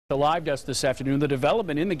The live desk this afternoon. The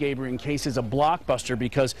development in the Gabrion case is a blockbuster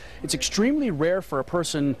because it's extremely rare for a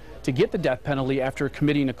person to get the death penalty after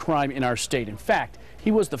committing a crime in our state. In fact,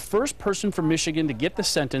 he was the first person from Michigan to get the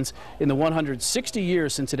sentence in the 160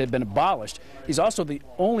 years since it had been abolished. He's also the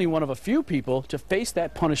only one of a few people to face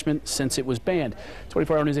that punishment since it was banned.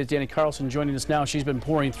 24 Hour News 8's Danny Carlson joining us now. She's been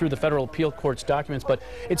pouring through the federal appeal court's documents, but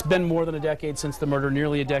it's been more than a decade since the murder,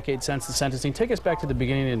 nearly a decade since the sentencing. Take us back to the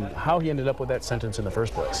beginning and how he ended up with that sentence in the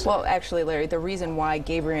first place. Well, actually, Larry, the reason why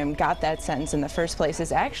Gabrion got that sentence in the first place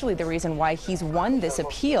is actually the reason why he's won this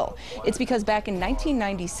appeal. It's because back in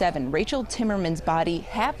 1997, Rachel Timmerman's body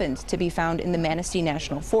happened to be found in the Manistee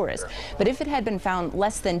National Forest. But if it had been found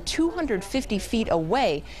less than 250 feet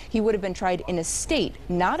away, he would have been tried in a state,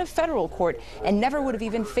 not a federal court, and never would have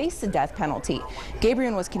even faced the death penalty.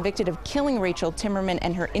 Gabrion was convicted of killing Rachel Timmerman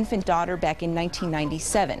and her infant daughter back in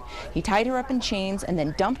 1997. He tied her up in chains and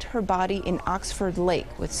then dumped her body in Oxford Lake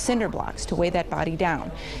with cinder blocks to weigh that body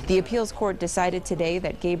down. The appeals court decided today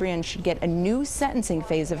that Gabrion should get a new sentencing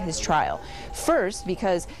phase of his trial. First,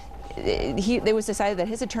 because it was decided that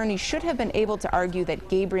his attorney should have been able to argue that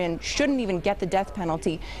Gabrion shouldn't even get the death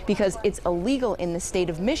penalty because it's illegal in the state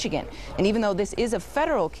of Michigan. And even though this is a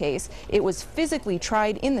federal case, it was physically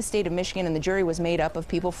tried in the state of Michigan, and the jury was made up of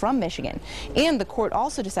people from Michigan. And the court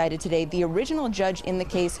also decided today the original judge in the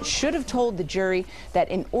case should have told the jury that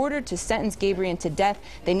in order to sentence Gabrion to death,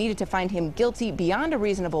 they needed to find him guilty beyond a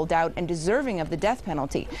reasonable doubt and deserving of the death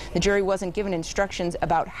penalty. The jury wasn't given instructions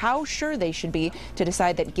about how sure they should be to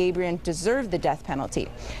decide that Gabrion deserved the death penalty.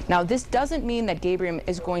 Now, this doesn't mean that Gabrion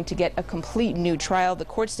is going to get a complete new trial. The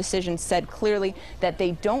court's decision said clearly that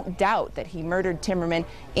they don't doubt that he murdered Timmerman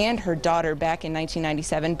and her daughter back in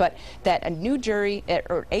 1997, but that a new jury,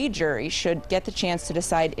 or a jury, should get the chance to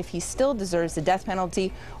decide if he still deserves the death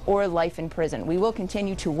penalty or life in prison. We will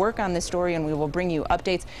continue to work on this story, and we will bring you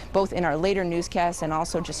updates both in our later newscasts and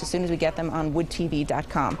also just as soon as we get them on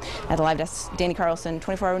woodtv.com. At the live desk, Danny Carlson,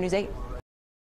 24 Hour News 8.